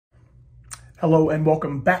Hello and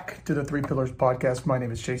welcome back to the Three Pillars Podcast. My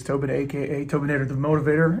name is Chase Tobin, aka Tobinator the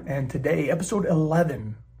Motivator, and today, episode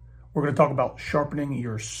 11, we're going to talk about sharpening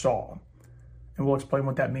your saw, and we'll explain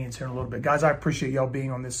what that means here in a little bit. Guys, I appreciate y'all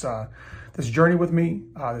being on this journey with me,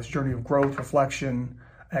 this journey of growth, reflection,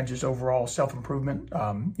 and just overall self-improvement.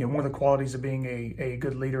 One of the qualities of being a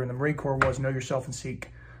good leader in the Marine Corps was know yourself and seek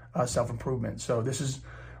self-improvement. So this is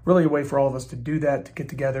really a way for all of us to do that, to get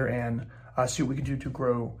together and see what we can do to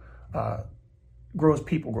grow as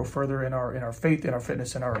people, grow further in our faith, in our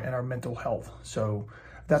fitness, and our mental health. So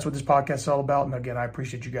that's what this podcast is all about. And again, I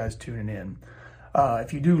appreciate you guys tuning in.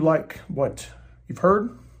 If you do like what you've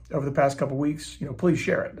heard over the past couple weeks, please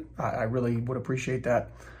share it. I really would appreciate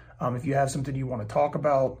that. If you have something you want to talk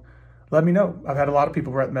about, let me know. I've had a lot of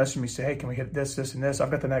people message me, say, hey, can we hit this, and this?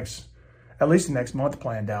 I've got at least the next month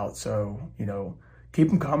planned out. So, keep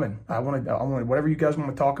them coming. I want whatever you guys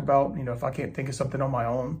want to talk about. If I can't think of something on my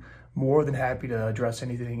own, more than happy to address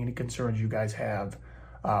any concerns you guys have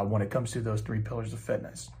when it comes to those three pillars of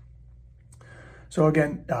fitness. So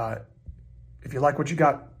again, if you like what you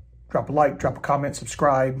got, drop a like, drop a comment,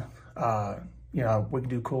 subscribe. We can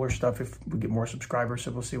do cooler stuff if we get more subscribers,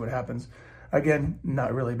 so we'll see what happens. Again,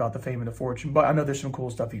 not really about the fame and the fortune, but I know there's some cool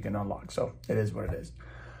stuff you can unlock, so it is what it is.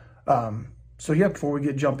 Before we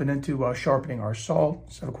get jumping into sharpening our saw,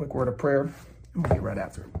 let's have a quick word of prayer, and we'll get right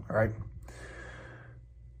after it, all right?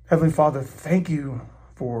 Heavenly Father, thank you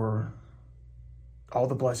for all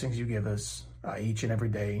the blessings you give us each and every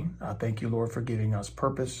day. Thank you, Lord, for giving us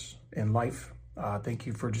purpose in life. Thank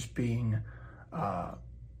you for just being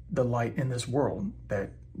the light in this world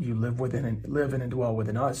that you live in and dwell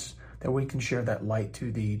within us, that we can share that light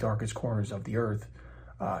to the darkest corners of the earth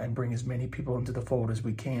and bring as many people into the fold as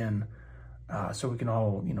we can so we can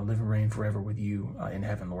all, live and reign forever with you in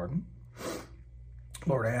heaven, Lord.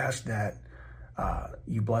 Lord, I ask that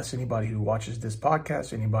you bless anybody who watches this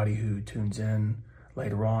podcast, anybody who tunes in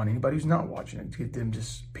later on, anybody who's not watching it, give them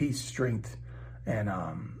just peace, strength, and,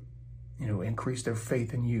 increase their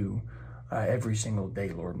faith in you every single day,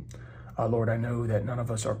 Lord. Lord, I know that none of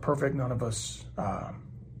us are perfect. None of us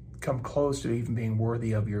come close to even being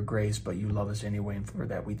worthy of your grace, but you love us anyway, and for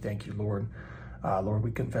that we thank you, Lord. Lord,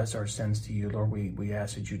 we confess our sins to you. Lord, we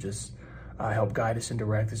ask that you just help guide us and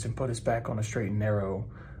direct us and put us back on a straight and narrow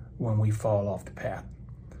when we fall off the path.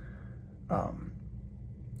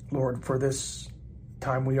 Lord, for this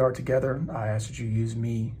time we are together, I ask that you use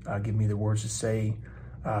me, give me the words to say,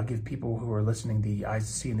 give people who are listening the eyes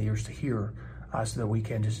to see and the ears to hear, so that we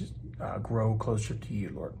can just grow closer to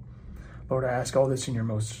you, Lord. Lord, I ask all this in your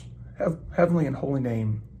most heavenly and holy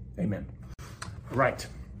name. Amen. All right.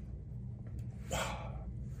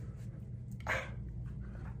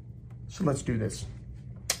 So let's do this.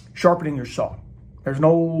 Sharpening your saw. There's an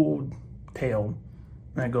old tale,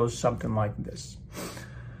 and it goes something like this.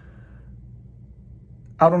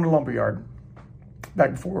 Out on the lumberyard,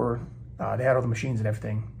 back before they had all the machines and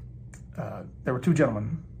everything, there were two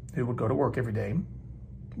gentlemen who would go to work every day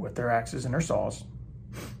with their axes and their saws,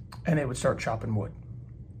 and they would start chopping wood.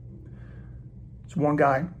 So one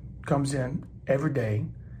guy comes in every day,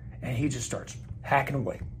 and he just starts hacking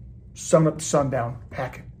away. Sun up to sundown,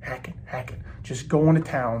 hacking, just going to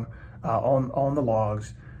town on the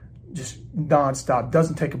logs, just nonstop,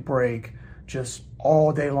 doesn't take a break, just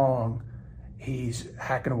all day long, he's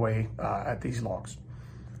hacking away at these logs.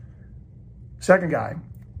 Second guy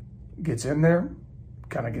gets in there,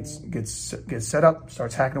 kind of gets set up,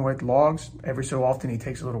 starts hacking away at the logs. Every so often he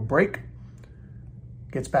takes a little break,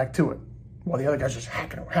 gets back to it, while the other guy's just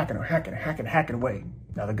hacking away.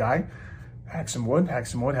 Now the guy hacks some wood,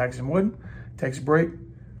 takes a break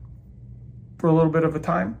for a little bit of a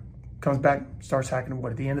time, comes back, starts hacking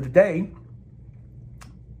wood. At the end of the day,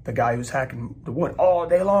 the guy who's hacking the wood all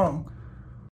day long